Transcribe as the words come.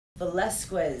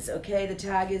Velázquez. Okay, the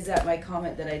tag is at my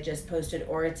comment that I just posted,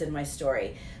 or it's in my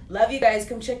story. Love you guys.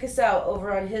 Come check us out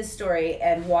over on his story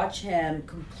and watch him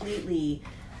completely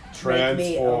make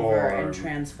me over and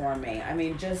transform me. I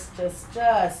mean, just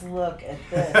look at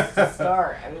this to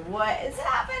start. I mean, what is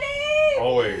happening?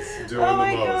 Always doing the most. Oh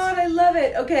my God, I love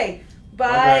it. Okay,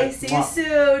 bye. Okay, see you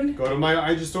soon. Go to my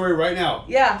IG story right now.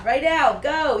 Yeah, right now.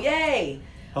 Go. Yay.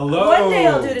 Hello. One day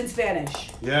I'll do it in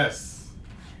Spanish. Yes.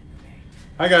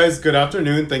 Hi guys, good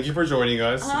afternoon. Thank you for joining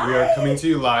us. Hi. We are coming to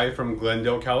you live from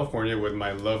Glendale, California with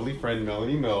my lovely friend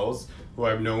Melanie Mills, who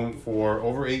I've known for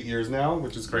over 8 years now,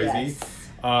 which is crazy.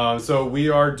 Yes. So we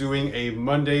are doing a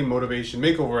Monday motivation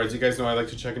makeover. As you guys know, I like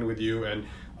to check in with you and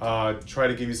try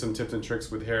to give you some tips and tricks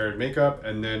with hair and makeup,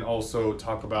 and then also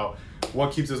talk about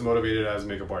what keeps us motivated as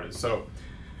makeup artists. So,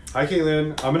 hi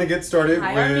Caitlin, I'm gonna get started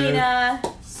Hi, with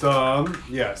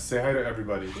Armina. say hi to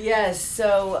everybody. Yes,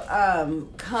 so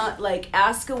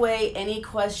ask away any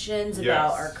questions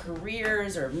about our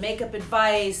careers or makeup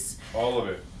advice. All of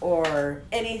it. Or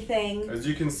anything. As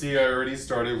you can see, I already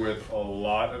started with a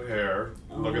lot of hair.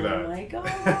 Look at that. Oh my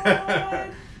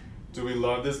God. Do we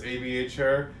love this ABH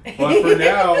hair? But for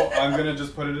now, I'm going to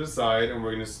just put it aside and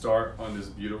we're going to start on this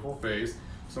beautiful face.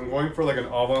 So I'm going for like an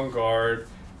avant-garde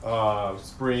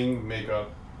spring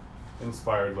makeup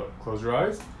inspired look. Close your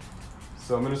eyes.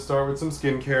 So I'm going to start with some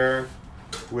skincare,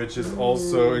 which is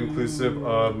also inclusive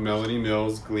of Melanie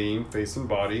Mills Gleam Face and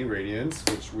Body Radiance,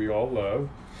 which we all love.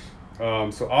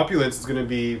 So Opulence is going to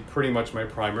be pretty much my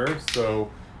primer. So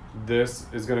this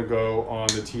is going to go on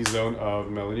the T-zone of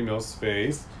Melanie Mills'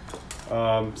 face.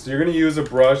 So you're going to use a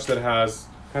brush that has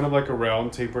kind of like a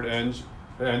round tapered end,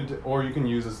 or you can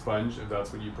use a sponge if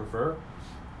that's what you prefer.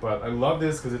 But I love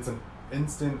this because it's an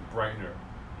instant brightener.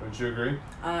 Don't you agree?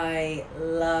 I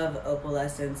love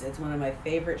Opalescence. It's one of my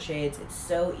favorite shades. It's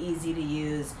so easy to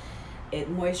use.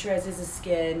 It moisturizes the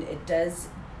skin. It does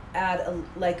add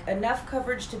enough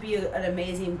coverage to be an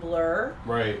amazing blur.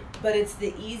 Right. But it's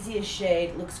the easiest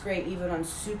shade. Looks great even on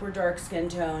super dark skin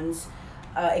tones.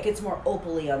 It gets more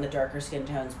opaly on the darker skin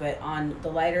tones, but on the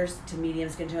lighter to medium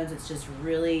skin tones, it's just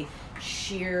really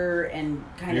sheer and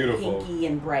kind of pinky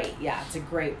and bright. Yeah, it's a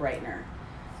great brightener.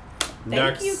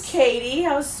 Thank you, Katie.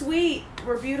 How sweet.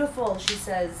 We're beautiful, she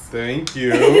says. Thank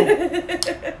you.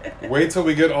 Wait till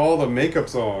we get all the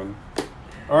makeups on.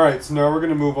 All right, so now we're going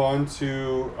to move on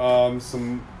to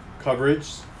some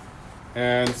coverage.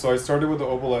 And so I started with the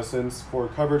Opalescence. For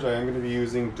coverage, I am going to be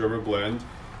using Derma Blend.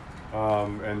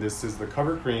 And this is the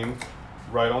cover cream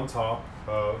right on top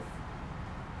of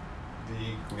the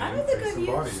Gleam I don't think Face I've and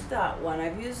Body. used that one.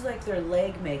 I've used like their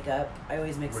leg makeup. I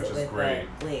always mix it with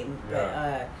Gleam.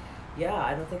 Yeah. But yeah,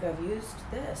 I don't think I've used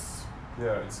this.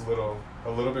 Yeah, it's a little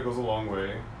bit goes a long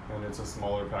way, and it's a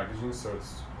smaller packaging, so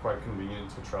it's quite convenient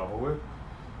to travel with.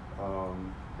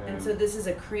 And so this is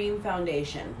a cream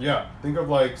foundation. Yeah, think of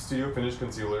like Studio Finish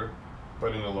concealer,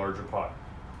 but in a larger pot.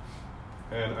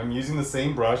 And I'm using the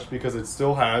same brush because it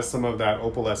still has some of that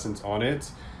opalescence on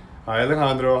it. Hi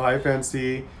Alejandro, hi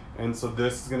Fancy. And so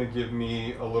this is going to give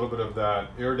me a little bit of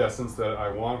that iridescence that I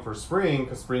want for spring,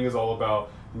 because spring is all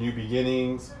about new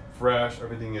beginnings, fresh,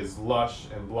 everything is lush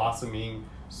and blossoming.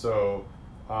 So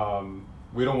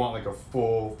we don't want like a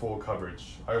full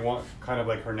coverage. I want kind of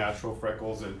like her natural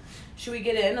freckles. And should we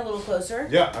get in a little closer?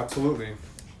 Yeah, absolutely.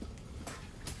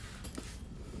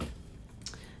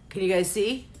 Can you guys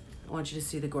see? I want you to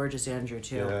see the gorgeous Andrew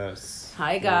too. Yes.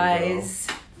 Hi guys.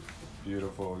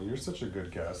 Beautiful. You're such a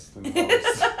good guest. And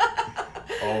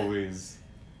always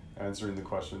answering the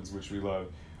questions, which we love.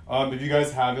 If you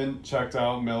guys haven't checked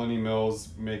out Melanie Mills'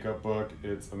 makeup book,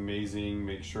 it's amazing.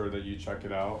 Make sure that you check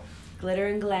it out. Glitter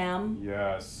and Glam.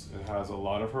 Yes, it has a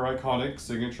lot of her iconic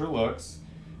signature looks,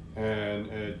 and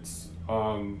it's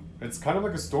kind of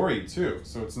like a story too.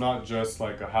 So it's not just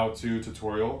like a how-to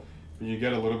tutorial. You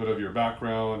get a little bit of your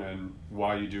background and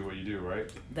why you do what you do, right?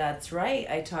 That's right.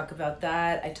 I talk about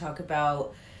that. I talk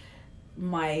about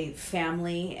my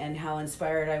family and how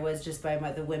inspired I was just by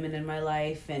the women in my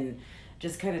life, and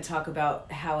just kind of talk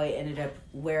about how I ended up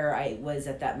where I was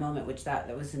at that moment, which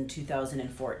that was in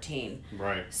 2014.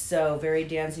 Right. So very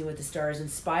Dancing with the Stars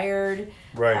inspired.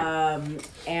 Right.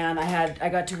 And I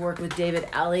got to work with David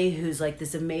Alley, who's like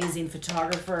this amazing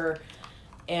photographer.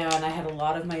 And I had a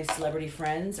lot of my celebrity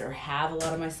friends, or have a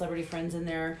lot of my celebrity friends in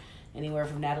there. Anywhere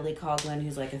from Natalie Coughlin,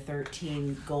 who's like a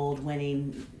 13 gold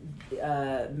winning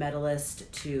medalist,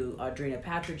 to Audrina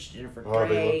Patridge, Jennifer Grey. Oh,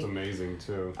 they looked amazing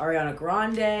too. Ariana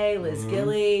Grande, Liz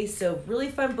Gilly. So really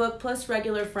fun book, plus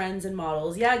regular friends and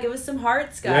models. Yeah, give us some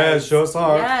hearts, guys. Yeah, show us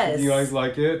hearts. Yes. You guys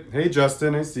like it? Hey,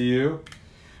 Justin, I see you.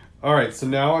 All right, so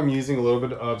now I'm using a little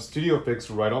bit of Studio Fix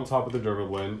right on top of the Derma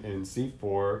Blend in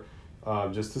C4,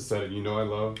 just to set it. You know I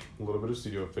love a little bit of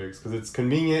Studio Fix because it's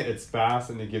convenient, it's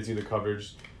fast, and it gives you the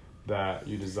coverage that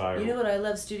you desire. You know what I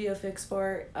love Studio Fix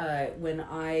for? When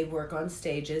I work on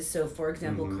stages. So, for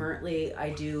example, currently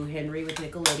I do Henry with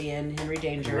Nickelodeon, Henry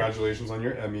Danger. Congratulations on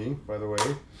your Emmy, by the way.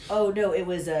 Oh, no, it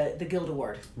was the Guild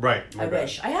Award. Right. I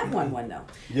wish. I have won one, though.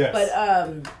 Yes.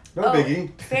 But, no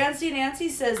biggie. Fancy Nancy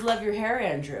says, love your hair,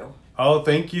 Andrew. Oh,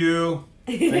 thank you.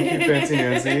 Thank you, Fancy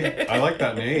Nancy. I like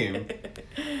that name.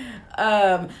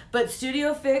 But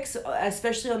Studio Fix,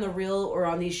 especially on the reel or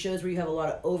on these shows where you have a lot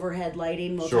of overhead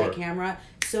lighting, multi-camera,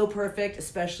 so perfect,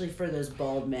 especially for those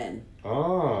bald men.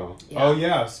 Oh. Yeah. Oh,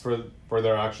 yes, for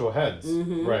their actual heads.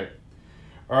 Right.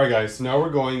 All right, guys, so now we're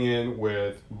going in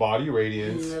with Body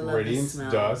Radiance, Radiance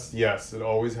Dust. Yes, it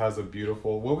always has a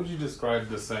beautiful, what would you describe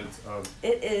the scent of?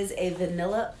 It is a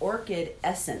vanilla orchid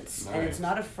essence, Nice. and it's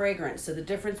not a fragrance. So the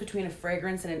difference between a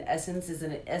fragrance and an essence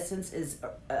is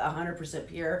 100%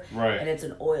 pure, Right. and it's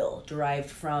an oil derived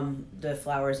from the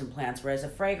flowers and plants, whereas a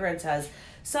fragrance has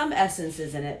some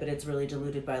essences in it, but it's really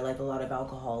diluted by like a lot of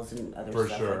alcohols and other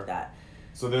stuff like that.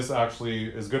 So this actually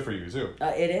is good for you too.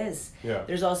 It is. Yeah.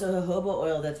 There's also jojoba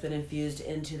oil that's been infused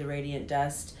into the Radiant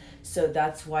Dust, so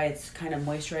that's why it's kind of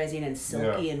moisturizing and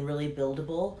silky and really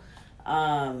buildable.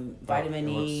 Vitamin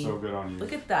E. It looks so good on you.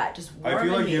 Look at that, just warming I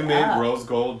feel like you made rose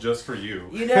gold just for you.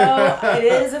 You know, it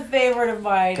is a favorite of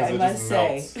mine, I must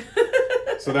say.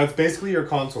 So that's basically your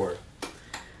contour.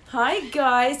 Hi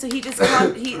guys, so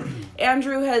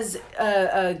Andrew has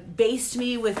based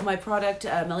me with my product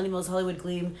Melanie Mills Hollywood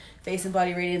Gleam Face and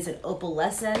Body Radiance and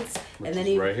Opalescence, and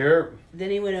then right here. Then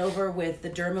he went over with the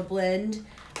Derma Blend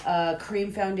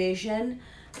cream foundation,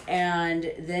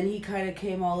 and then he kind of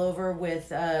came all over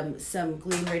with some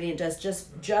Gleam Radiant Dust,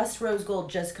 just rose gold,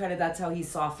 just kind of that's how he's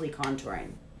softly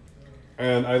contouring.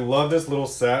 And I love this little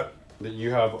set that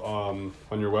you have on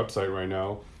your website right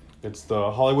now. It's the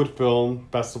Hollywood Film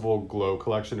Festival Glow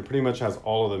Collection. It pretty much has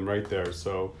all of them right there.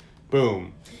 So,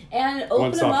 boom. And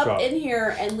open them up in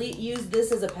here and use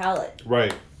this as a palette.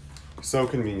 Right. So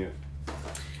convenient.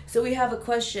 So we have a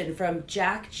question from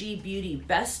Jack G Beauty.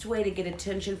 Best way to get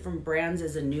attention from brands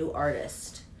as a new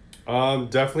artist?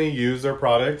 Definitely use their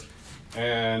product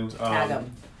and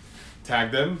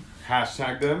tag them,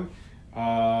 hashtag them,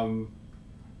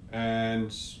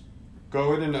 and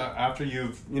go in and after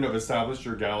you've established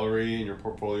your gallery and your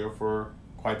portfolio for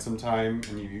quite some time,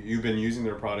 and you've been using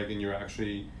their product and you're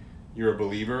a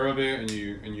believer of it and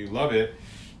you love it,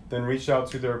 then reach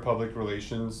out to their public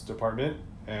relations department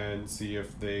and see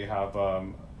if they have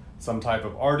some type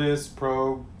of artist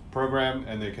program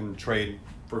and they can trade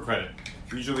for credit.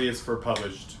 Usually it's for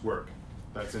published work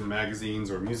that's in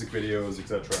magazines or music videos,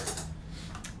 etc.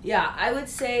 Yeah, I would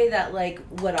say that like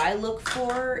what I look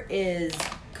for is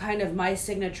kind of my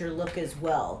signature look as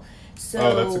well.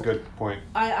 So that's a good point.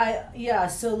 Yeah,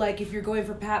 so like if you're going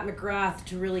for Pat McGrath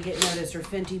to really get noticed, or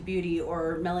Fenty Beauty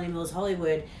or Melanie Mills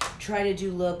Hollywood, try to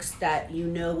do looks that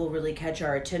will really catch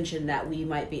our attention, that we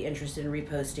might be interested in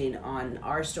reposting on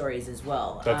our stories as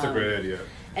well. That's a great idea.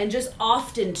 And just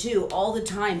often too, all the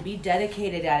time, be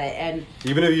dedicated at it. And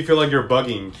even if you feel like you're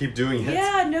bugging, keep doing it.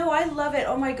 Yeah, no, I love it.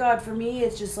 Oh my God, for me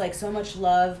it's just like so much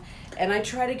love, and I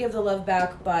try to give the love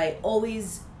back by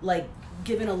always like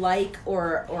giving a like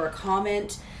or a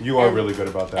comment. You are really good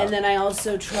about that. And then I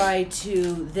also try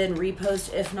to then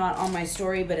repost, if not on my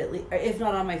story, but if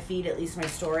not on my feed, at least my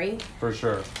story. For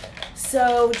sure.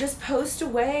 So just post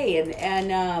away,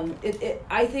 and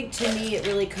I think to me it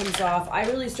really comes off. I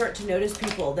really start to notice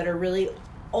people that are really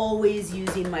always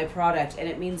using my product, and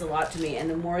it means a lot to me. And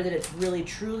the more that it's really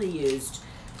truly used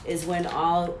is when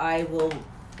I will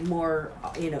more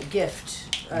gift.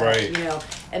 Right.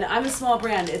 And I'm a small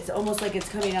brand. It's almost like it's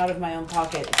coming out of my own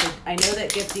pocket. So I know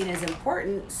that gifting is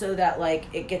important so that like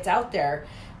it gets out there,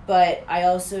 but I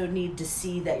also need to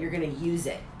see that you're going to use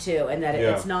it too, and that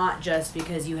it's not just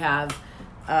because you have,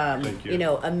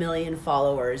 a million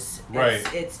followers. Right.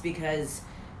 It's because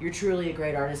you're truly a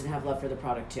great artist and have love for the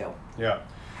product too. Yeah,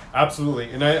 absolutely.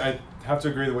 And I have to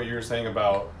agree with what you were saying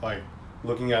about like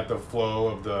looking at the flow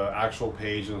of the actual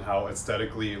page and how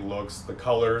aesthetically it looks, the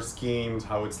color schemes,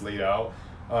 how it's laid out.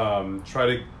 Try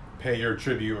to pay your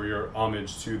tribute or your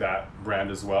homage to that brand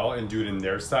as well, and do it in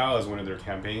their style as one of their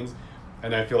campaigns.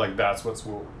 And I feel like that's what's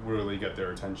will really get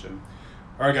their attention.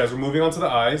 All right, guys, we're moving on to the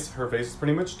eyes. Her face is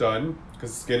pretty much done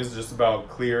because skin is just about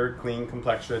clear, clean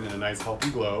complexion and a nice healthy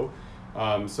glow.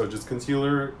 So just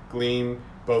concealer, gleam,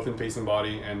 both in face and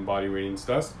body radiance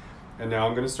dust. And now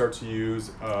I'm going to start to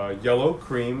use yellow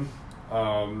cream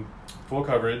full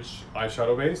coverage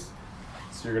eyeshadow base.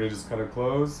 So you're going to just kind of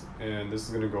close, and this is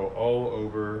going to go all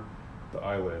over the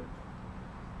eyelid.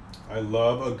 I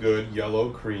love a good yellow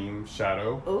cream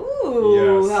shadow.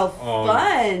 Ooh, yes, how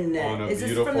fun. On a is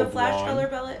this from the Flash blonde. Color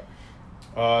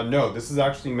palette? No, this is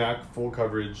actually MAC Full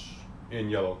Coverage in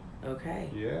yellow. Okay.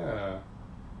 Yeah.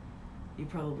 You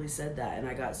probably said that, and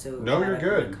I got so No, you're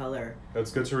good. Color.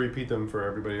 That's good to repeat them for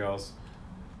everybody else.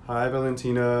 Hi,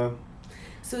 Valentina.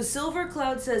 So Silver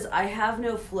Cloud says, I have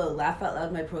no flow. Laugh out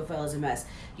loud, my profile is a mess.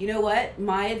 You know what?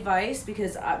 My advice,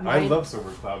 because I love Silver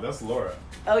Cloud. That's Laura.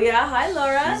 Oh yeah? Hi,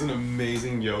 Laura. She's an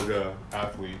amazing yoga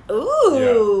athlete.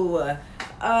 Ooh.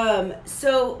 Yeah.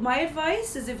 So my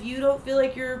advice is if you don't feel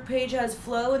like your page has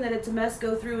flow and that it's a mess,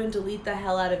 go through and delete the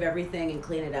hell out of everything and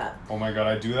clean it up. Oh my god,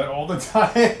 I do that all the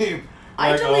time.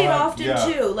 I delete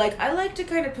often too. Like I like to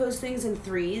kind of post things in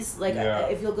threes. Like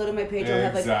if you'll go to my page,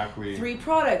 I'll have like 3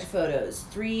 product photos,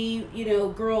 3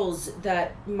 girls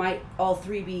that might all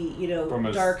 3 be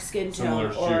dark skin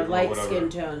tone or light skin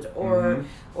tones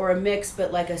or a mix,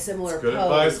 but like a similar pose. Good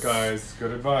advice, guys.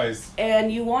 Good advice.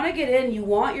 And you want to get in. You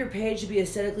want your page to be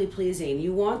aesthetically pleasing.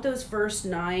 You want those first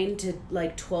 9 to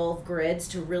like 12 grids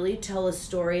to really tell a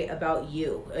story about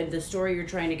you and the story you're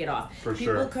trying to get off. For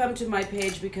People sure. come to my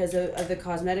page because of the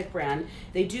cosmetic brand.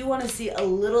 They do want to see a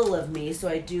little of me, so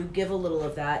I do give a little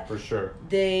of that. For sure.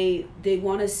 They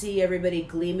want to see everybody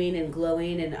gleaming and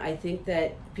glowing, and I think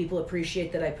that people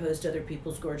appreciate that I post other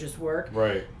people's gorgeous work.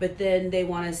 Right. But then they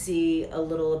want to see a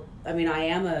little, I mean, I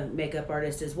am a makeup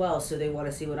artist as well, so they want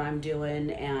to see what I'm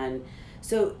doing. And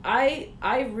so I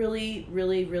really,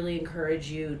 really, really encourage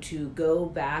you to go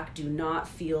back. Do not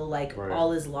feel like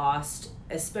all is lost,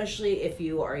 especially if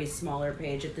you are a smaller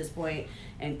page at this point,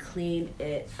 and clean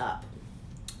it up.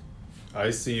 I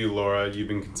see you, Laura. You've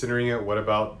been considering it. What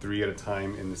about 3 at a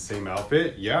time in the same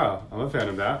outfit? Yeah, I'm a fan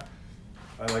of that.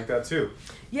 I like that too.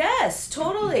 Yes,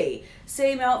 totally.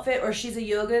 Same outfit, or she's a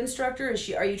yoga instructor.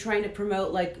 Are you trying to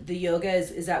promote like the yoga?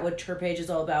 Is that what her page is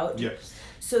all about? Yes.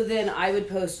 So then I would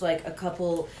post like a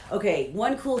couple. Okay,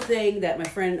 one cool thing that my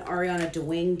friend Ariana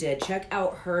DeWing did. Check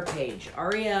out her page,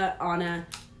 Ariana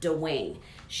DeWing.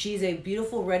 She's a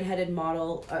beautiful redheaded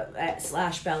model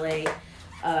 / ballet,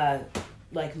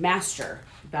 like master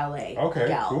ballet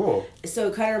gal. Cool. So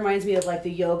it kind of reminds me of like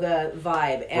the yoga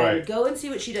vibe. And go and see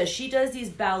what she does. She does these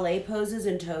ballet poses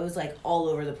and toes like all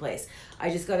over the place. I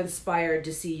just got inspired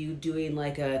to see you doing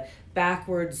like a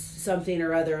backwards something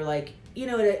or other, like, in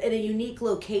a unique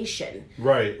location.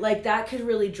 Right. Like that could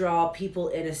really draw people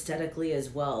in aesthetically as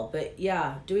well. But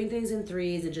yeah, doing things in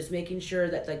threes and just making sure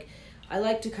that like, I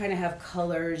like to kind of have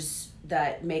colors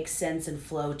that make sense and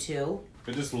flow too.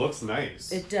 It just looks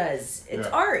nice. It does. It's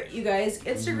art, you guys.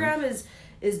 Instagram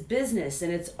is business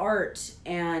and it's art,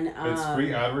 and it's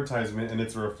free advertisement, and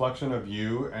it's a reflection of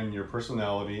you and your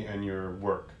personality and your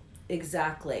work.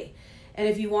 Exactly. And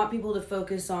if you want people to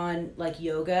focus on like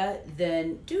yoga,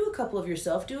 then do a couple of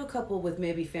yourself, do a couple with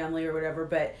maybe family or whatever,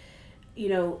 but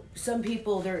some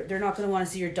people they're not going to want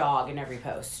to see your dog in every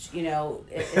post,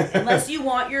 unless you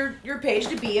want your page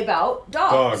to be about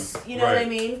dogs. You know what I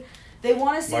mean? They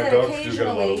want to see that occasionally. Do get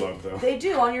a lot of love, though. They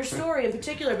do, on your story in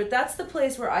particular, but that's the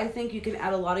place where I think you can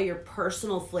add a lot of your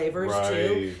personal flavors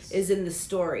too, is in the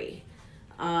story.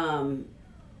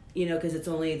 Because it's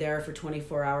only there for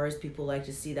 24 hours. People like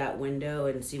to see that window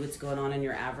and see what's going on in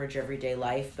your average everyday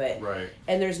life.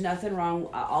 And there's nothing wrong.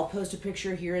 I'll post a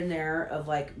picture here and there of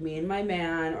like me and my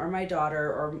man or my daughter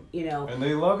or, And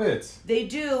they love it. They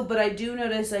do, but I do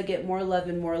notice I get more love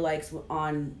and more likes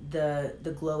on the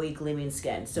glowy, gleaming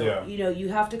skin. So, you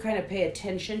have to kind of pay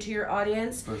attention to your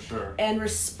audience. For sure. And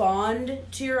respond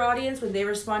to your audience. When they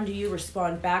respond to you,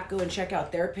 respond back. Go and check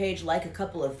out their page, like a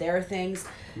couple of their things.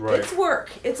 Right. It's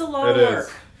work. It's a lot of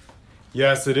work.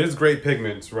 Yes, it is great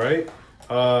pigments, right?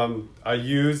 I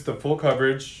use the Full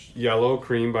Coverage Yellow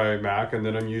Cream by MAC, and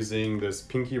then I'm using this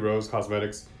Pinky Rose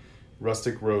Cosmetics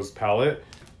Rustic Rose palette.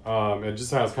 It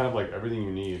just has kind of like everything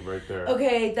you need right there.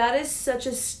 Okay, that is such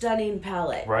a stunning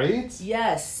palette. Right?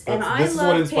 Yes, and I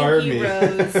love Pinky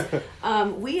Rose.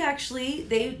 We actually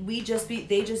they just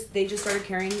started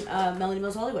carrying Melanie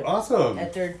Mills Hollywood. Awesome.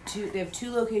 At they have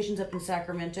 2 locations up in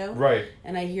Sacramento. Right.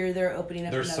 And I hear they're opening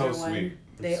up another one. They're so sweet.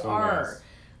 They so are. Nice.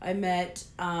 I met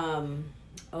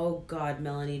oh God,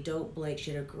 Melanie, don't Blake. She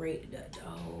had a great.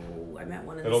 I met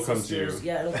one of the sisters. It'll come to you.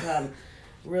 Yeah, it'll come.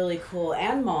 Really cool.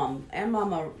 And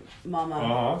Mama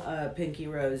Pinky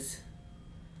Rose.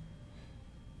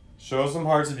 Show some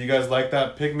hearts if you guys like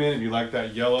that pigment, if you like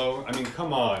that yellow. I mean,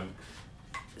 come on.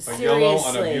 Seriously. A yellow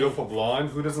on a beautiful blonde.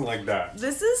 Who doesn't like that?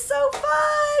 This is so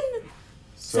fun.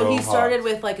 So he hot. started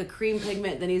with like a cream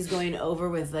pigment, then he's going over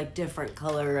with like different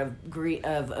color of green,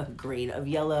 of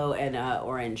yellow and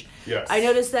orange. Yes. I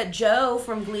noticed that Joe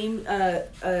from Gleam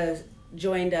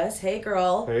joined us. Hey,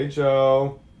 girl. Hey,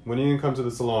 Joe. When are you gonna come to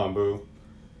the salon, boo?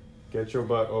 Get your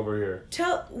butt over here.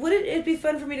 Wouldn't it be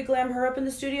fun for me to glam her up in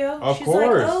the studio? Of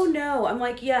course. Like, oh no. I'm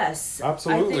like, yes.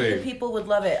 Absolutely. I think the people would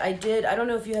love it. I don't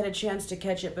know if you had a chance to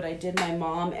catch it, but I did my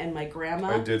mom and my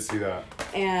grandma. I did see that.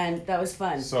 And that was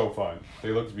fun. So fun. They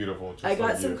looked beautiful. I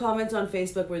got some comments on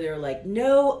Facebook where they were like,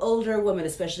 no older woman,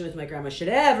 especially with my grandma, should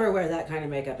ever wear that kind of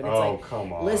makeup. And it's like,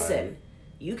 come on. Listen,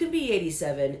 you can be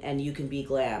 87 and you can be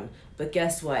glam, but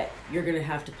guess what? You're going to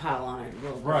have to pile on a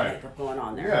little bit of makeup going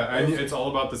on there. Yeah, and it's all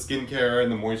about the skincare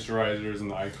and the moisturizers and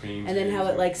the eye creams. And then how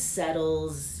it like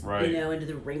settles, right. into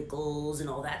the wrinkles and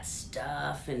all that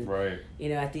stuff. And, right.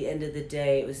 At the end of the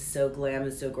day, it was so glam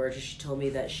and so gorgeous. She told me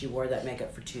that she wore that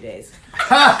makeup for 2 days.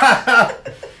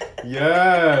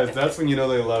 Yes, that's when you know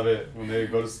they love it. When they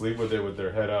go to sleep with it with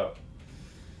their head up.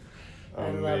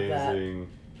 Amazing. I love that.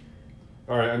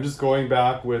 All right, I'm just going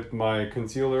back with my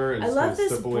concealer and I love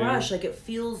this stippling. brush. Like, it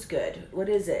feels good. What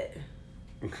is it?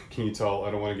 Can you tell?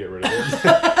 I don't want to get rid of it.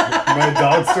 My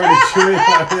dog started chewing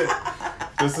on it.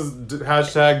 This is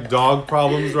hashtag dog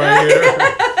problems right here.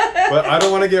 But I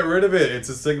don't want to get rid of it. It's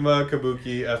a Sigma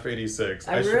Kabuki F86.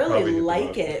 I really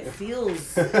like it. It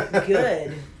feels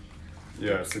good.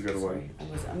 Yeah, it's a good one.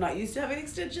 I'm not used to having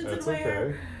extensions That's in my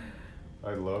hair.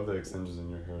 I love the extensions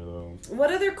in your hair, though.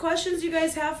 What other questions you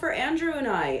guys have for Andrew and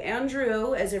I?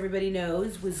 Andrew, as everybody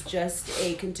knows, was just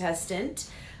a contestant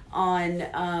on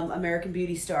American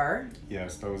Beauty Star.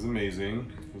 Yes, that was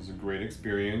amazing. It was a great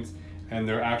experience. And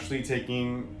they're actually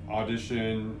taking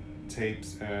audition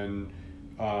tapes and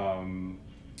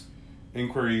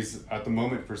inquiries at the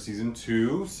moment for season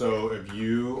 2. So if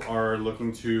you are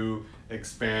looking to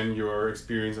expand your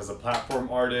experience as a platform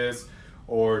artist,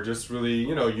 or just really,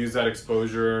 use that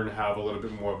exposure and have a little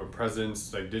bit more of a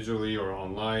presence, like digitally or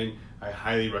online, I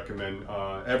highly recommend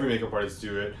every makeup artist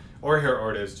do it, or hair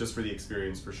artist, just for the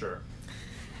experience, for sure.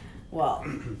 Well,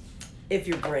 if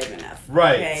you're brave enough.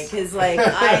 Right. Okay, because,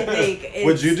 I think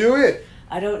Would you do it?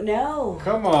 I don't know.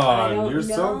 Come on, you're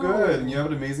so good, and you have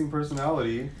an amazing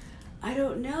personality. I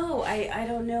don't know. I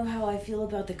don't know how I feel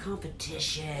about the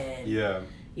competition. Yeah.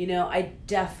 I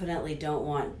definitely don't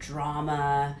want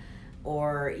drama.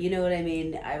 Or, you know what I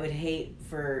mean? I would hate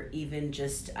for even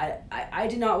just... I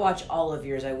did not watch all of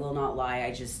yours, I will not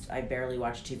lie. I barely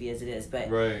watch TV as it is.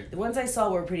 But the ones I saw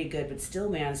were pretty good. But still,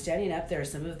 man, standing up there,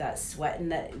 some of that sweating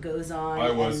that goes on. I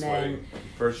was sweating,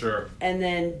 for sure. And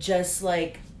then just,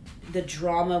 the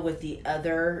drama with the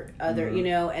other, and then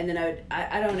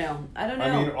I don't know. I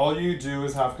mean, all you do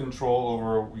is have control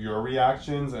over your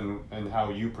reactions and how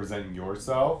you present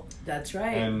yourself. That's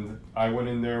right. And I went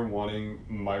in there wanting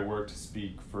my work to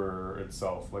speak for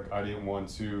itself. I didn't want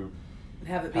to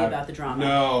have it be about the drama.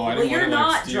 No, I didn't you're want to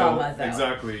not steal. Drama, though.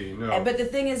 Exactly, no. But the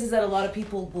thing is that a lot of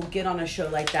people will get on a show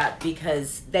like that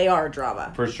because they are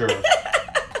drama. For sure.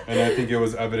 And I think it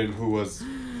was evident who was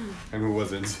and who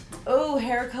wasn't. Oh,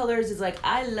 hair colors is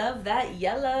I love that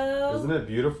yellow. Isn't it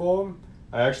beautiful?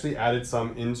 I actually added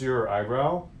some into your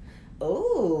eyebrow.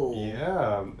 Oh.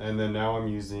 Yeah, and then now I'm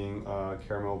using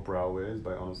Caramel Brow Wiz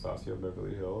by Anastasia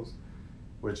Beverly Hills,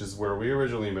 which is where we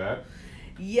originally met.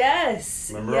 Yes.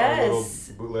 Remember our little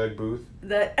bootleg booth?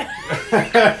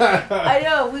 I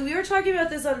know. We were talking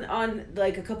about this on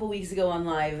a couple weeks ago on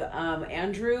live.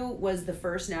 Andrew was the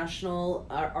first national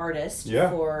artist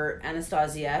for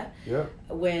Anastasia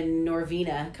when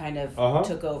Norvina kind of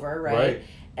took over, right?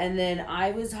 And then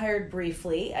I was hired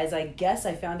briefly, as I guess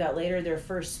I found out later, their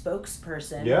first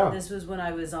spokesperson. Yeah. This was when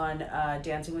I was on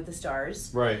Dancing with the Stars.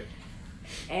 Right.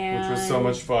 And which was so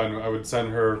much fun. I would send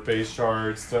her face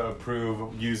charts to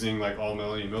approve using all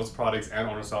Melanie Mills products and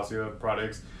Anastasia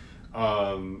products.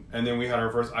 And then we had our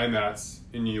first IMATs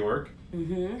in New York.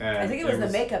 Mm-hmm. And I think it was the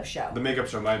makeup show. The makeup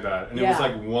show, my bad. And it was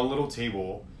one little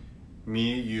table,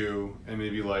 me, you, and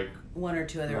maybe one or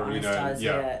two other Marina,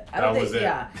 Anastasia. I don't think,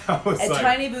 that was a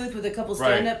tiny booth with a couple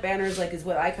stand-up banners, is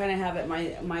what I kind of have at my,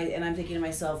 and I'm thinking to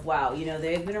myself, wow,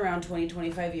 they've been around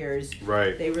 25 years.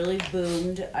 Right. They really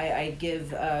boomed. I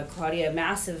give Claudia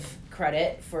massive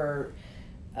credit for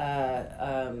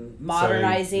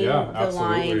modernizing the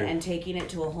line and taking it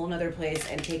to a whole nother place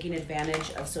and taking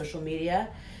advantage of social media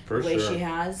the way she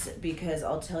has, because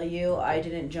I'll tell you, I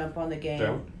didn't jump on the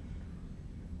game.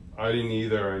 I didn't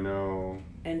either, I know.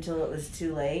 Until it was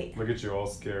too late. Look at you, all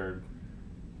scared.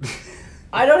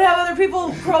 I don't have other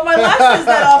people curl my lashes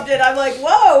that often. I'm like,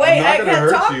 whoa, wait, I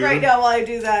can't talk right now while I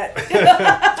do that.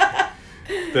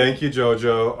 Thank you,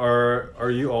 JoJo. Are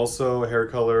you also hair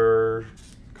color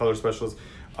color specialist.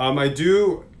 I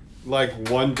do like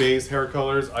one base hair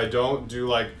colors. I don't do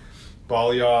like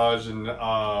balayage and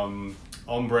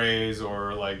ombres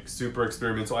or like super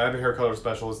experimental. I have a hair color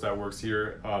specialist that works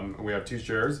here. We have 2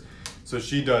 chairs, so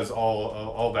she does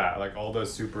all that, like all the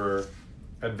super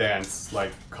advanced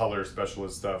like color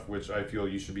specialist stuff, which I feel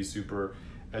you should be super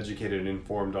educated and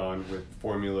informed on with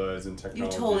formulas and technology.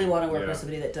 You totally want to work with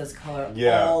somebody that does color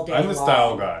Yeah, all day I'm the long.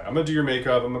 style guy. I'm gonna do your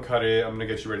makeup. I'm gonna cut it. I'm gonna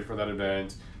get you ready for that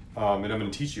event. And I'm going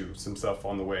to teach you some stuff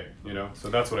on the way, you know? So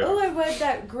that's what I do. Oh, I read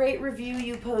that great review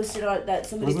you posted on that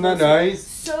somebody Wasn't that posted. nice?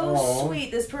 So Aww.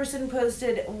 sweet. This person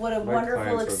posted what a My wonderful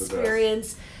clients are the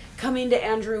experience coming to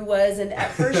Andrew was, and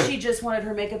at first she just wanted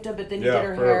her makeup done, but then you did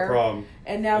her for hair. her prom.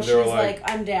 And now And she's they were like,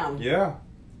 I'm down. Yeah.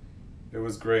 It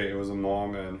was great. It was a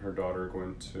mom and her daughter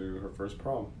going to her first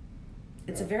prom.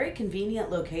 It's a very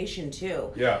convenient location too.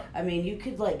 Yeah. I mean, you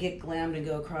could like get glammed and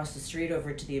go across the street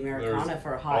over to the Americana There's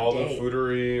for a hot all date. the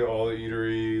foodery, all the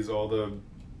eateries, all the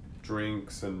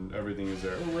drinks, and everything is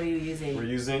there. What are you using? We're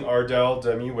using Ardell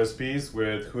Demi Wispies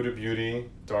with Huda Beauty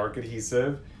Dark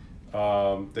Adhesive.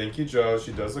 Thank you, Joe.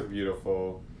 She does look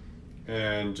beautiful.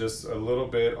 And just a little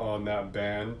bit on that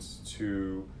band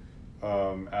to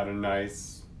add a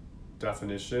nice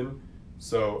definition.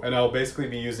 So, and I'll basically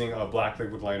be using a black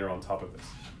liquid liner on top of this.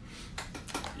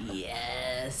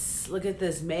 Yes. Look at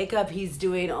this makeup he's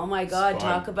doing. Oh my God. Fun.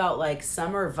 Talk about like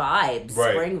summer vibes,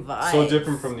 Right. spring vibes. So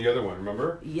different from the other one,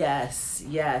 remember? Yes,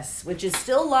 yes. Which is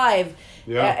still live.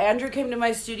 Yeah. Andrew came to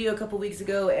my studio a couple weeks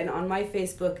ago, and on my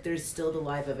Facebook, there's still the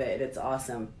live of it. It's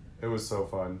awesome. It was so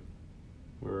fun.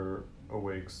 We're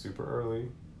awake super early.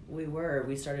 We were.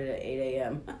 We started at 8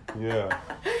 a.m. Yeah.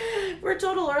 We're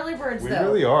total early birds, We though.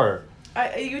 really are.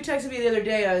 You texted me the other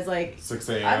day, and I was like, 6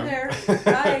 a.m. I'm there.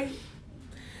 Hi.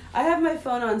 I have my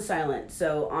phone on silent,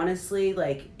 so honestly,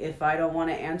 like, if I don't want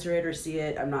to answer it or see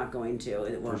it, I'm not going to.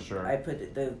 It won't. For sure. I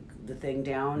put the thing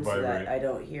down so Vibrate. that I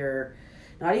don't hear,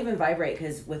 not even vibrate,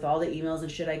 because with all the emails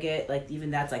and shit I get, like,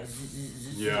 even that's like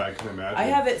zzz. Yeah, I can imagine. I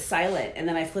have it silent, and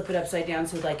then I flip it upside down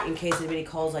so, like, in case anybody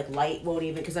calls, like, light won't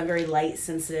even, because I'm very light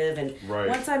sensitive, and Right.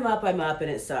 once I'm up, and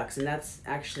it sucks, and that's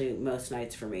actually most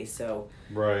nights for me, so.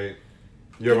 Right.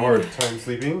 You have a hard time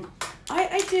sleeping?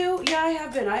 I do. Yeah, I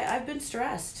have been. I've been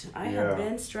stressed. I have Yeah.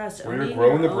 been stressed. Well, you're Owning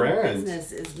growing your the own brand.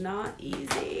 business is not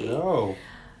easy. No.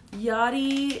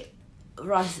 Yachty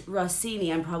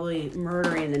Rossini, I'm probably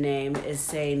murdering the name, is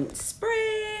saying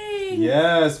spring.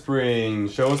 Yeah, spring.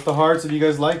 Show us the hearts if you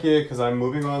guys like it, because I'm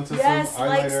moving on to Yes, some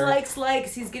eyeliner.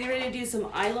 likes. He's getting ready to do some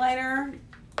eyeliner.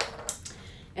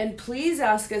 And please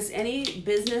ask us any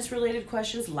business-related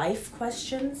questions, life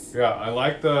questions. Yeah, I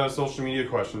like the social media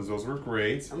questions. Those were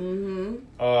great. Mm-hmm.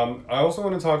 I also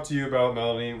want to talk to you about,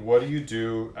 Melanie, what do you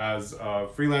do as a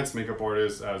freelance makeup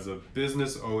artist, as a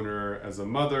business owner, as a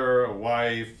mother, a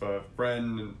wife, a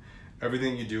friend, and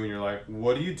everything you do in your life?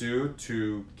 What do you do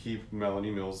to keep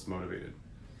Melanie Mills motivated?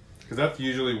 Because that's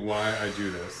usually why I do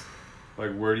this.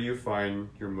 Like, where do you find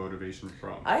your motivation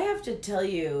from? I have to tell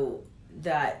you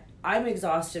that I'm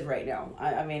exhausted right now.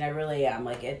 I mean, I really am.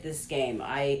 Like, at this game,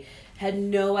 I had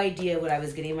no idea what I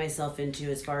was getting myself into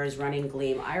as far as running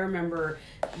Gleam. I remember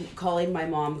calling my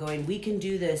mom going, we can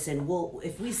do this, and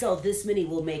if we sell this many,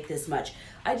 we'll make this much.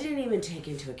 I didn't even take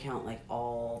into account, like,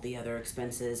 all the other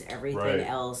expenses, everything Right.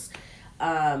 else.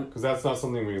 Because that's not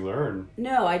something we learn.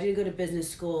 No, I didn't go to business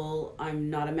school. I'm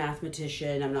not a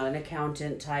mathematician. I'm not an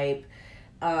accountant type.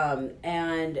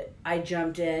 And I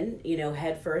jumped in,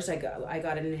 head first. I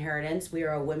got an inheritance. We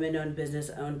are a women-owned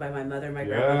business owned by my mother, my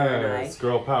grandmother, and I. Yes,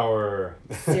 girl power.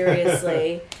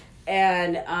 Seriously.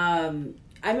 And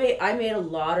I made a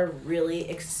lot of really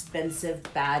expensive,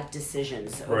 bad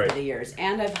decisions over Right. the years.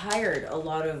 And I've hired a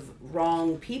lot of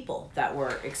wrong people that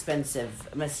were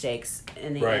expensive mistakes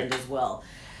in the Right. end as well.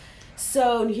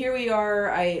 So here we are.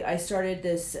 I started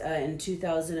this in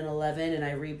 2011, and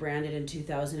I rebranded in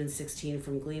 2016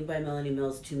 from Gleam by Melanie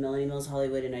Mills to Melanie Mills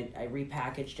Hollywood, and I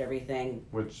repackaged everything.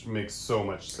 Which makes so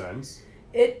much sense.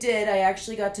 It did. I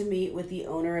actually got to meet with the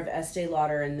owner of Estee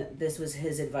Lauder, and this was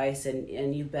his advice,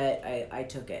 and you bet I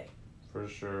took it. For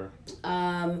sure.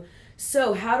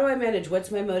 So how do I manage?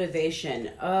 What's my motivation?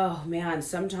 Oh, man,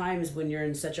 sometimes when you're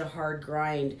in such a hard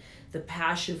grind, the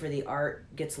passion for the art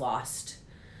gets lost.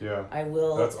 Yeah. I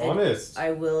will. That's honest.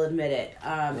 I will admit it.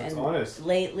 That's honest.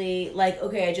 Lately,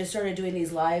 I just started doing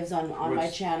these lives on my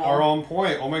Which channel. are on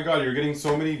point. Oh my God, you're getting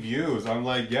so many views. I'm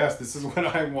like, yes, this is what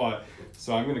I want.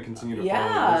 So I'm going to continue to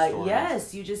follow your stories.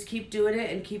 Yes. You just keep doing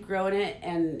it and keep growing it,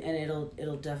 and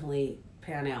it'll definitely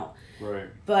pan out. Right.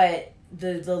 But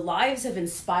the lives have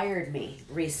inspired me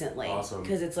recently. Awesome.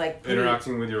 Because it's like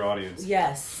interacting with your audience.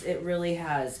 Yes, it really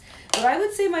has. But I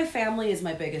would say my family is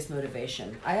my biggest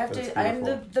motivation. I'm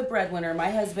the breadwinner.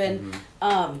 My husband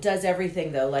does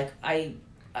everything though. Like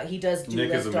he does do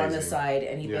Lyft on the side,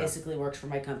 and he basically works for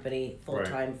my company full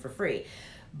time for free.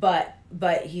 But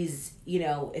he's,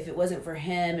 if it wasn't for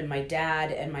him and my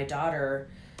dad and my daughter,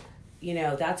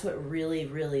 that's what really,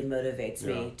 really motivates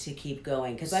me to keep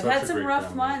going. Because I've had some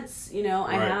rough months,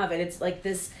 I have. And it's like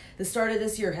the start of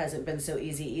this year hasn't been so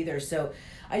easy either. So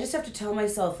I just have to tell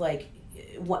myself, like,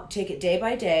 take it day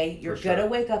by day. You're going to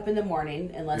wake up in the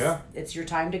morning, unless it's your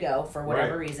time to go for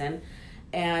whatever reason.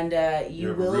 And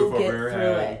you will get through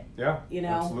it. Yeah,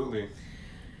 absolutely.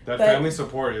 That family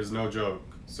support is no joke.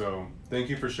 So thank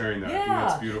you for sharing that. Yeah,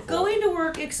 that's beautiful. Going to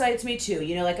work excites me too.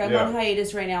 Like I'm on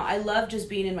hiatus right now. I love just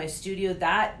being in my studio.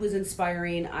 That was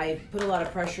inspiring. I put a lot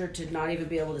of pressure to not even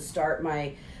be able to start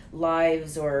my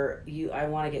lives I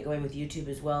want to get going with YouTube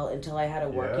as well until I had a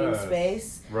working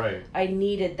space. Right. I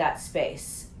needed that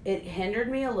space. It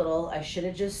hindered me a little. I should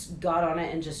have just got on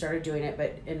it and just started doing it,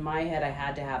 but in my head I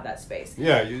had to have that space.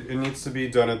 Yeah, it needs to be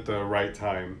done at the right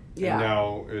time. Yeah. And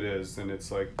now it is, and it's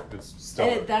like, it's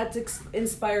stellar. And that's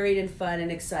inspiring and fun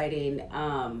and exciting.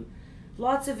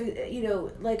 Lots of,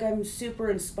 like I'm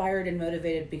super inspired and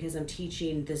motivated because I'm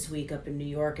teaching this week up in New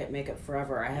York at Makeup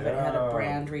Forever. I haven't had a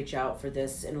brand reach out for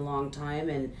this in a long time,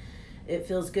 and it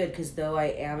feels good because though I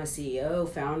am a CEO,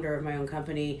 founder of my own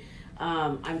company,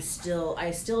 I still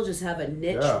just have a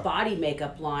niche body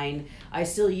makeup line. I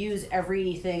still use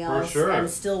everything else and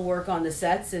still work on the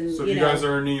sets. And so if you guys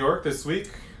are in New York this week,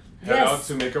 head out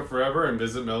to Makeup Forever and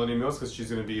visit Melanie Mills because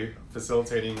she's going to be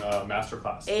facilitating a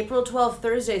masterclass. April 12th,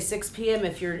 Thursday, 6 p.m.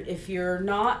 If you're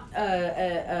not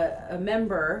a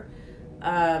member,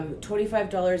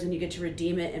 $25 and you get to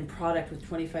redeem it in product with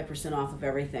 25% off of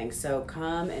everything. So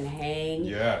come and hang.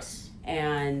 Yes.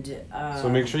 And so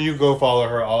make sure you go follow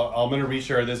her. I'm going to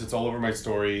reshare this. It's all over my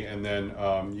story. And then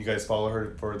you guys follow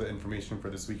her for the information for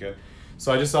this weekend.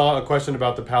 So I just saw a question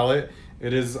about the palette.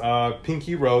 It is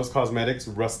Pinky Rose Cosmetics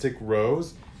Rustic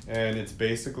Rose. And it's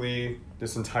basically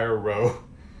this entire row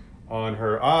on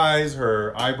her eyes,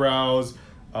 her eyebrows,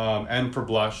 and for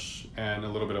blush and a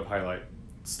little bit of highlight.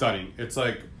 Stunning. It's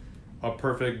like a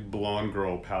perfect blonde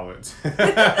girl palette.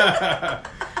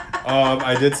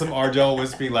 I did some R-gel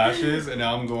wispy lashes, and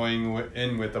now I'm going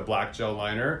in with a black gel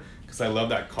liner because I love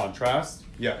that contrast.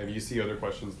 Yeah, if you see other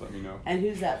questions, let me know. And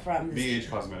who's that from? BH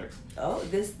Cosmetics. Oh,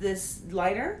 this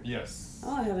liner? Yes.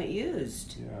 Oh, I haven't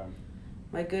used. Yeah.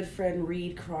 My good friend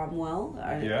Reed Cromwell.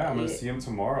 I'm going to see him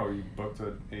tomorrow. You booked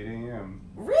at 8 a.m.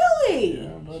 Really?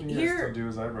 Yeah, buddy. He has to do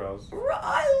his eyebrows. Tell him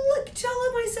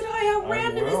I said hi. How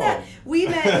random is that? We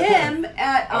met him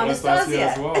at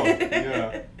Anastasia. as well.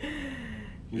 Yeah.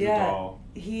 He's a doll.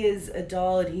 He is a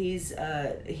doll, and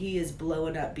he is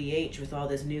blowing up BH with all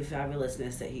this new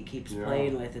fabulousness that he keeps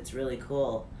playing with. It's really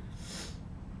cool.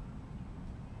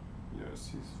 Yes,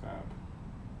 he's fab.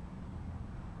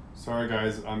 Sorry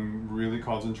guys, I'm really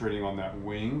concentrating on that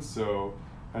wing, so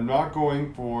I'm not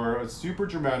going for a super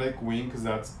dramatic wing because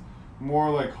that's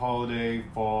more like holiday,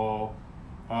 fall.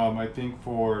 I think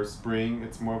for spring,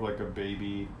 it's more of like a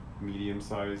baby,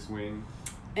 medium-sized wing.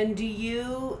 And do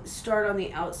you start on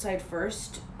the outside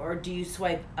first, or do you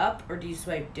swipe up, or do you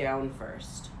swipe down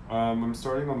first? I'm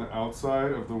starting on the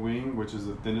outside of the wing, which is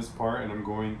the thinnest part, and I'm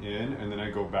going in, and then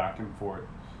I go back and forth.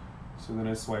 So then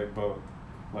I swipe both,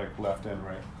 like left and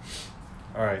right.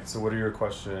 All right, so what are your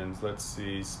questions? Let's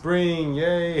see. Spring,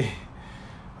 yay!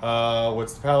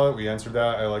 What's the palette? We answered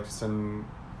that. I like to send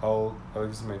my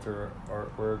favorite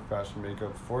artwork, fashion,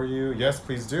 makeup for you. Yes,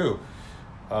 please do.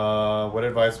 What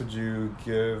advice would you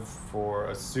give for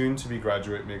a soon-to-be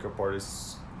graduate makeup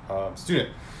artist student?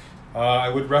 I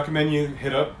would recommend you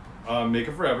hit up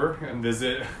Makeup Forever and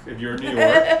visit if you're in New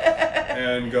York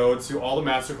and go to all the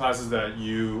master classes that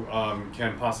you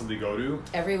can possibly go to.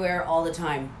 Everywhere, all the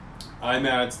time.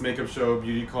 IMATS, Makeup Show,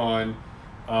 BeautyCon,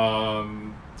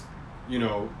 Fame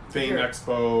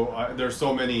Expo. There's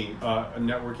so many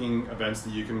networking events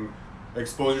that you can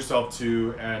expose yourself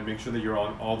to and make sure that you're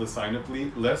on all the sign-up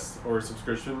lists or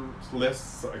subscription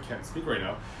lists. I can't speak right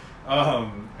now.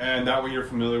 And that way you're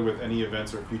familiar with any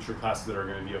events or future classes that are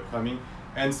going to be upcoming.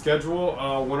 And schedule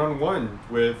one-on-one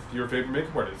with your favorite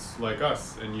makeup artists like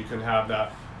us. And you can have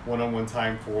that one-on-one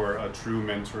time for a true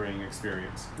mentoring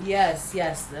experience. Yes,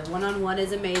 yes. The one-on-one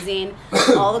is amazing.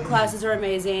 All the classes are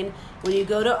amazing. When you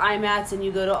go to IMATS and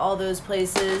you go to all those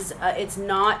places, it's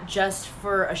not just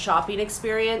for a shopping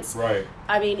experience. Right.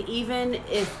 I mean,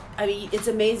 it's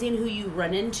amazing who you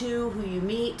run into, who you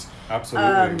meet.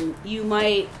 Absolutely. You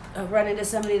might run into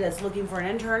somebody that's looking for an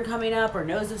intern coming up or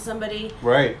knows of somebody.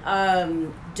 Right.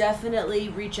 Definitely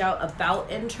reach out about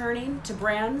interning to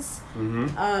brands.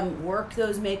 Mm-hmm. Work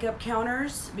those makeup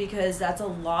counters because that's a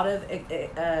lot of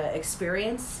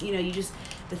experience. You know,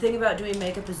 the thing about doing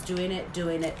makeup is doing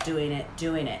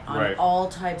it on Right. all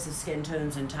types of skin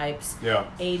tones and types,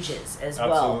 ages as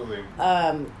Absolutely.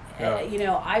 well. You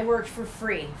know, I worked for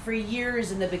free for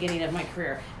years in the beginning of my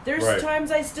career. There's Right.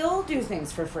 times I still do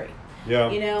things for free. Yeah.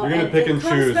 You know, you're gonna pick and it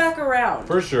comes choose back around.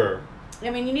 for sure. I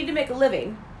mean, you need to make a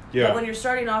living. Yeah. But when you're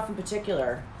starting off in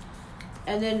particular,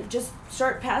 and then just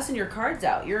start passing your cards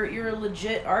out. You're a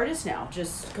legit artist now.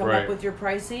 Just come Right. up with your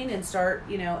pricing and start,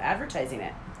 you know, advertising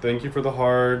it. Thank you for the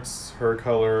hearts, her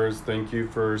colors. Thank you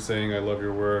for saying I love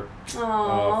your work,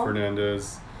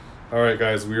 Fernandez. All right,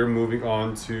 guys, we are moving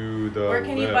on to the Where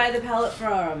can you buy the palette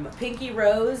from? Pinky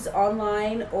Rose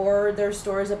online or their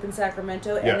stores up in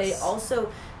Sacramento. And they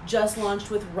also just launched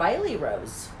with Riley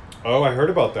Rose. Oh, I heard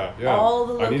about that. Yeah. All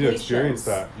the I need to locations. experience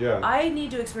that. Yeah. I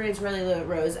need to experience Riley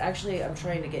Rose. Actually, I'm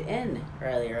trying to get in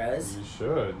Riley Rose. You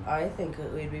should. I think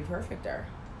we'd be perfect there.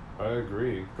 I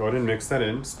agree. Go ahead and mix that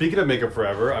in. Speaking of Makeup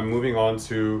Forever, I'm moving on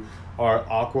to our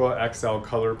Aqua XL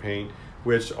color paint,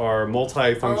 which are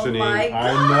multi-functioning. Oh my God,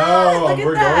 I know. look at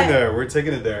We're that. going there. We're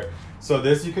taking it there. So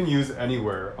this you can use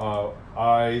anywhere.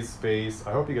 Eyes, face.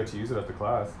 I hope you get to use it at the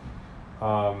class.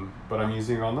 But I'm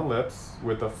using it on the lips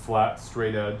with a flat,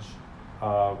 straight edge.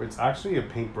 It's actually a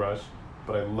paintbrush,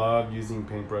 but I love using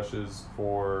paintbrushes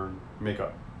for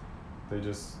makeup.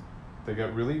 They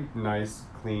get really nice,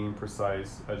 clean,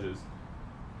 precise edges.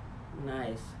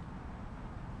 Nice.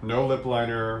 No lip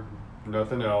liner,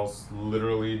 nothing else,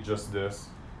 literally just this.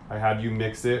 I had you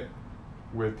mix it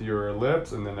with your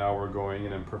lips, and then now we're going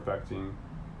in and perfecting.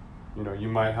 You know, you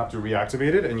might have to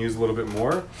reactivate it and use a little bit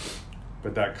more,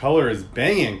 but that color is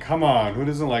banging. Come on, who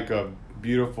doesn't like a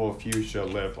beautiful fuchsia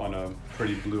lip on a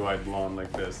pretty blue-eyed blonde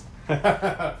like this? Yay!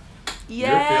 You're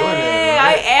feeling it, right?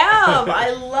 I am.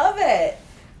 I love it.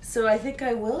 So I think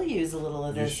I will use a little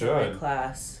of this in my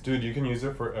class. Dude, you can use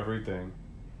it for everything.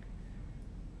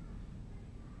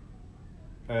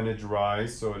 And it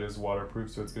dries, so it is waterproof,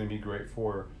 so it's going to be great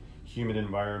for humid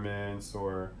environments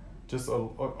or just an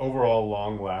overall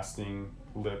long-lasting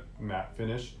lip matte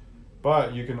finish.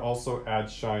 But you can also add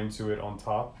shine to it on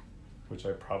top, which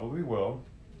I probably will,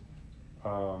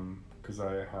 because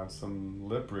I have some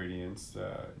lip radiance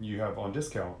that you have on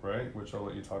discount, right? Which I'll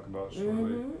let you talk about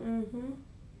shortly.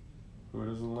 Who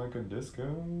doesn't like a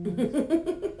discount?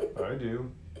 I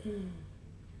do.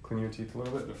 Clean your teeth a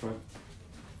little bit different.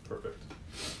 Perfect.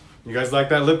 You guys like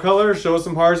that lip color? Show us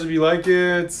some hearts if you like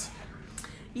it.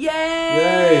 Yay!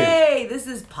 Yay! This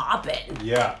is poppin'.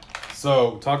 Yeah.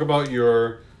 So talk about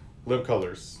your lip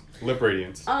colors, lip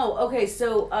radiance. Oh, okay.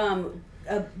 So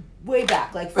way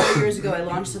back, like 4 years ago, I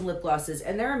launched some lip glosses,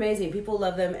 and they're amazing. People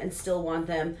love them and still want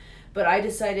them. But I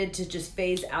decided to just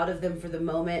phase out of them for the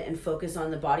moment and focus on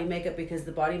the body makeup because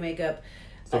the body makeup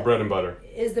It's the bread and butter.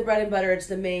 Is the bread and butter. It's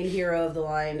the main hero of the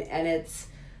line, and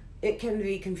it can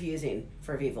be confusing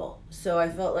for people. So I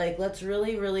felt like let's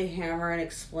really, really hammer and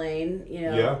explain, you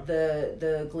know,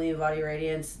 the Gleam Body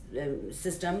Radiance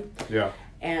system. Yeah.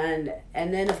 And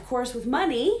then of course with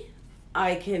money,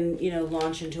 I can, you know,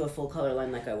 launch into a full color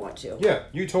line like I want to. Yeah,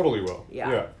 you totally will.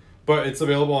 Yeah. But it's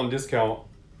available on discount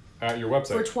at your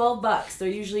website. For $12. They're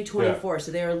usually 24,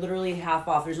 so they are literally half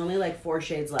off. There's only like 4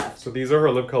 shades left. So these are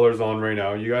her lip colors on right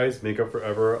now. You guys, Makeup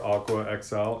Forever Aqua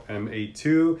XL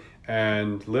M82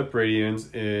 and Lip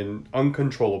Radiance in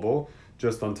Uncontrollable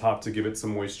just on top to give it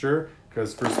some moisture.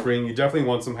 Because for spring, you definitely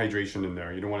want some hydration in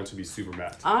there. You don't want it to be super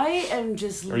matte. I am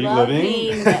just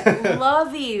loving.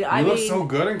 You look so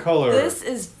good in color. This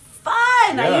is fun.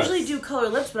 Yes. I usually do color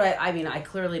lips, but I mean, I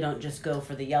clearly don't just go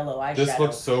for the yellow eyeshadow. This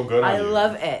looks so good on you. I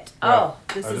love it. Yeah. Oh,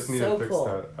 this is so cool. I just need to fix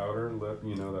that outer lip.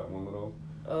 You know, that one little...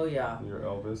 Oh, yeah. Your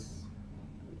Elvis.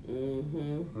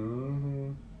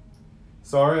 Mm-hmm.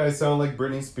 Sorry, I sound like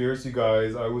Britney Spears, you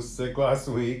guys. I was sick last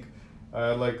week.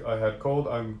 I had cold.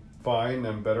 I'm fine.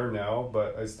 I'm better now,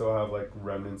 but I still have like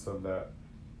remnants of that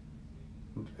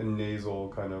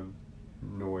nasal kind of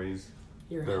noise.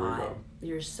 You're there hot. We go.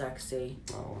 You're sexy.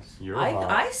 Oh, you're hot.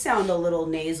 I sound a little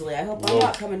nasally. I hope I'm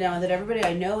not coming down with it. Everybody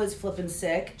I know is flipping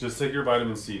sick. Just take your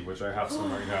vitamin C, which I have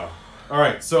some right now. All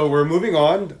right, so we're moving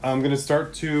on. I'm going to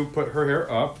start to put her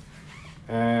hair up.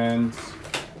 And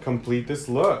complete this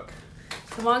look.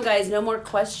 Come on, guys. No more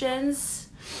questions.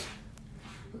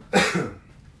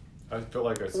 I feel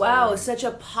like I saw Wow, it. such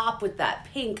a pop with that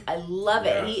pink. I love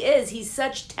it. Yeah. He is. He's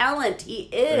such talent. He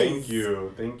is. Thank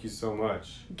you. Thank you so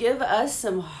much. Give us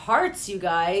some hearts, you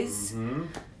guys. Mm-hmm.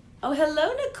 Oh,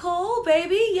 hello, Nicole,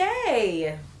 baby.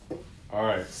 Yay. All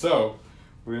right, so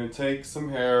we're going to take some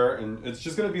hair, and it's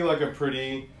just going to be like a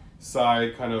pretty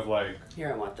side kind of like...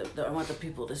 Here, I want the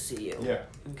people to see you. Yeah.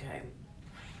 Okay.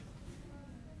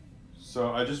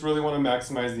 So I just really want to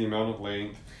maximize the amount of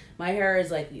length. My hair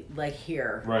is like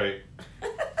here. Right.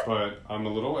 But I'm a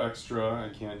little extra. I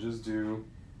can't just do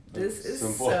This is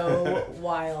simple. so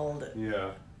wild.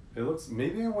 Yeah. It looks,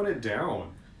 maybe I want it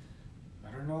down.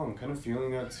 I don't know. I'm kind of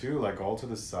feeling that too, like all to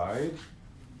the side.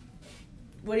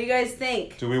 What do you guys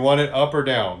think? Do we want it up or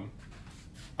down?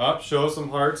 Up, show some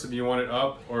hearts if you want it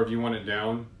up, or if you want it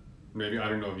down. Maybe, I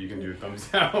don't know if you can do a thumbs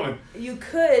down. You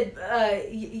could,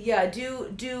 yeah, do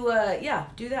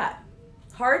that.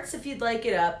 Hearts if you'd like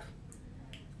it up,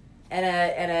 and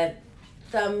a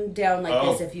thumb down like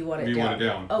this if you want it if you down. want it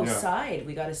down. Oh, yeah. side.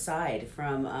 We got a side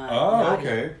from. Oh,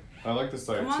 okay. I like the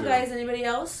side too. Come on, guys. Anybody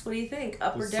else? What do you think?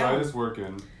 Up The or down? side is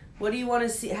working. What do you want to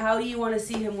see? How do you want to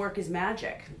see him work his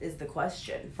magic? Is the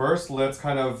question. First, let's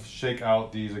kind of shake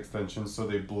out these extensions so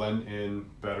they blend in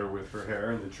better with her hair.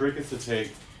 And the trick is to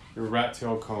take your rat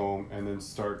tail comb and then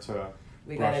start to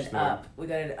We got brush an them. up. We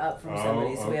got an up from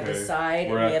somebody. So we have a okay. side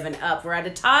We're and we at- have an up. We're at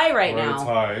a tie right We're now. at a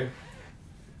tie.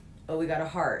 Oh, we got a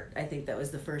heart. I think that was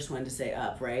the first one to say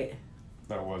up, right?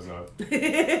 That was up.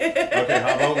 Okay,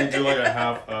 how about we do like a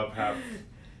half up, half...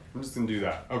 I'm just going to do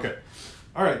that. Okay.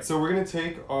 All right, so we're going to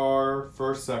take our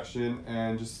first section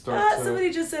and just start to...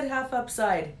 Somebody just said half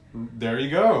upside. There you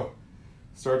go.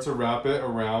 Start to wrap it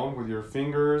around with your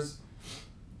fingers.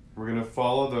 We're going to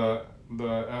follow the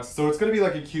S. So it's going to be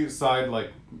like a cute side,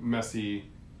 like messy.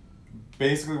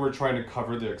 Basically, we're trying to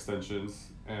cover the extensions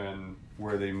and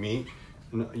where they meet.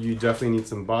 And you definitely need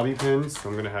some bobby pins. So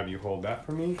I'm going to have you hold that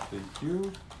for me. Thank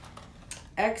you.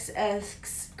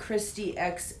 XX Christy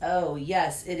XO.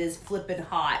 Yes, it is flippin'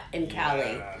 hot in Cali.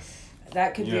 Yes.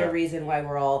 That could be Yeah. a reason why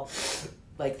we're all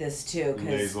like this too. Because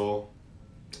Nasal.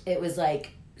 it was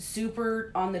like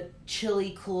super on the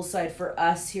chilly, cool side for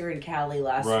us here in Cali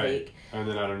last week. And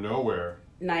then out of nowhere.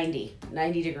 90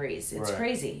 degrees. It's Right.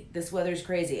 crazy. This weather's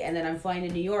crazy. And then I'm flying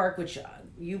to New York, which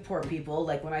you poor people,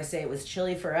 like when I say it was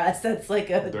chilly for us, that's like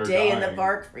a They're day in the dying.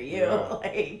 park for you. Yeah.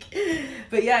 Like,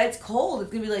 but yeah, it's cold.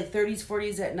 It's gonna be like 30s,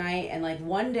 40s at night, and like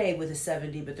one day with a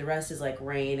 70, but the rest is like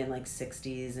rain and like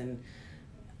 60s. And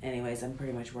anyways, I'm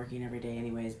pretty much working every day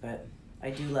anyways, but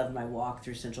I do love my walk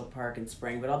through Central Park in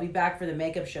spring. But I'll be back for the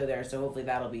makeup show there, so hopefully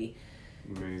that'll be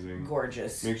Amazing.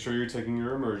 gorgeous. Make sure you're taking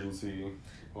your emergency.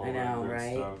 all I that know, good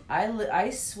right? stuff. I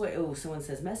swear. Oh, someone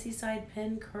says messy side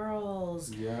pin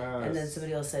curls. Yes. And then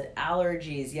somebody else said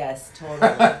allergies. Yes, totally.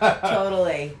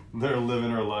 Totally. They're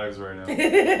living our lives right now.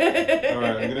 All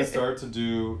right, I'm gonna start to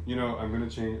do. You know, I'm gonna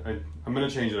change. I'm gonna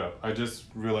change it up. I just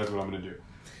realized what I'm gonna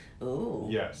do. Ooh.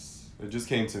 Yes, it just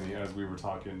came to me as we were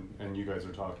talking and you guys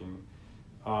are talking.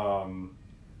 I'm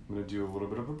gonna do a little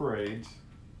bit of a braid,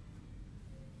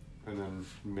 and then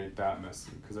make that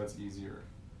messy because that's easier.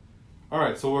 All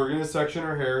right, so we're gonna section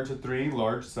our hair into 3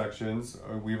 large sections.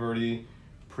 We've already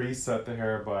preset the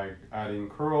hair by adding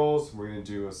curls. We're gonna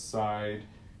do a side,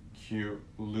 cute,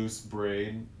 loose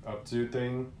braid up to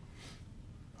thing.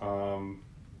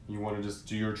 You wanna just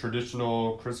do your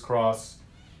traditional crisscross.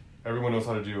 Everyone knows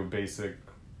how to do a basic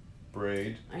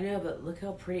braid. I know, but look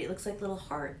how pretty. It looks like little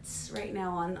hearts right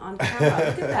now on camera.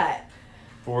 Look at that.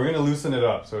 But we're gonna loosen it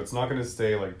up, so it's not gonna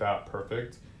stay like that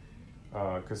perfect.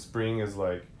 Cause spring is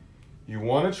like, you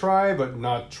wanna try, but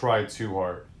not try too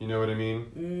hard. You know what I mean?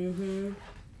 Mm-hmm.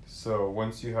 So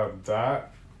once you have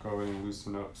that, go ahead and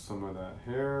loosen up some of that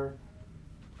hair.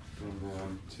 And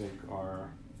then take our,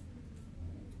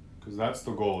 cause that's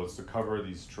the goal, is to cover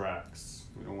these tracks.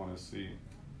 We don't wanna see.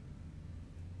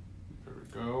 There we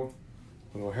go.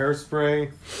 Little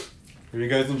hairspray. Are you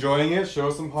guys enjoying it?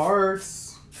 Show some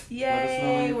hearts. Let us know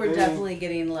what Yay! you We're think. definitely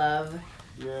getting love.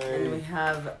 Yay. And we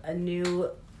have a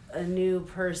new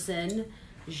person,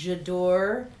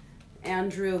 J'adore.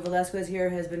 Andrew Velázquez here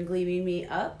has been gleaming me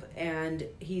up, and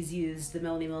he's used the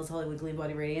Melanie Mills Hollywood Gleam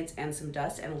Body Radiance and some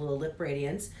dust and a little lip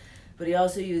radiance. But he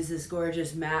also used this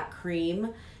gorgeous matte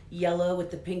cream yellow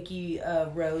with the pinky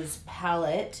rose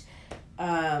palette.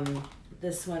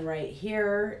 This one right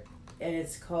here, and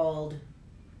it's called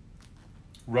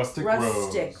Rustic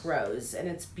Rose, and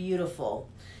it's beautiful.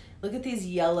 Look at these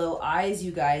yellow eyes,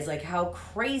 you guys. Like, how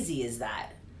crazy is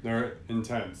that? They're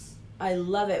intense. I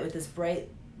love it with this bright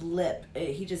lip.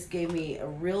 He just gave me a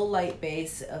real light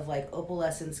base of like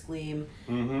opalescence gleam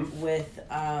with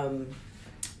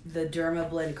the Derma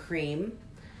Blend cream,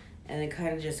 and it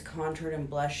kind of just contoured and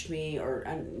blushed me, or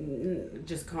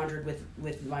just contoured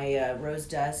with my rose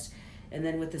dust. And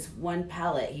then with this one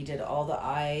palette, he did all the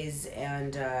eyes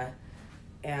and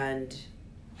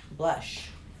blush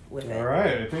with it. All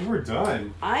right, I think we're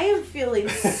done. I am feeling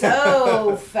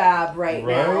so fab right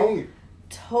now.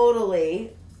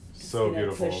 Totally. So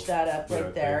beautiful. Push that up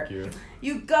right there. Thank you.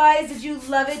 You guys, did you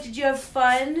love it? Did you have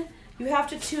fun? You have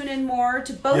to tune in more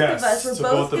to both of us. We're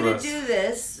both going to do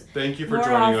this. Thank you for more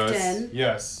joining often, us.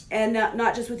 Yes. And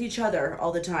not just with each other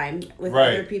all the time, with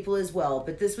other people as well.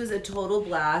 But this was a total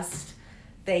blast.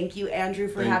 Thank you, Andrew,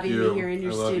 for having me here in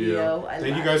your studio.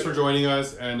 Thank you guys for joining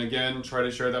us. And again, try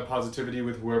to share that positivity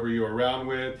with whoever you're around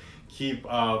with. Keep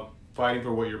fighting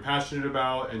for what you're passionate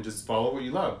about, and just follow what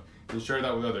you love and share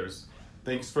that with others.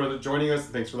 Thanks for joining us.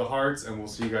 Thanks for the hearts, and we'll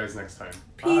see you guys next time.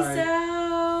 Peace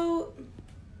out.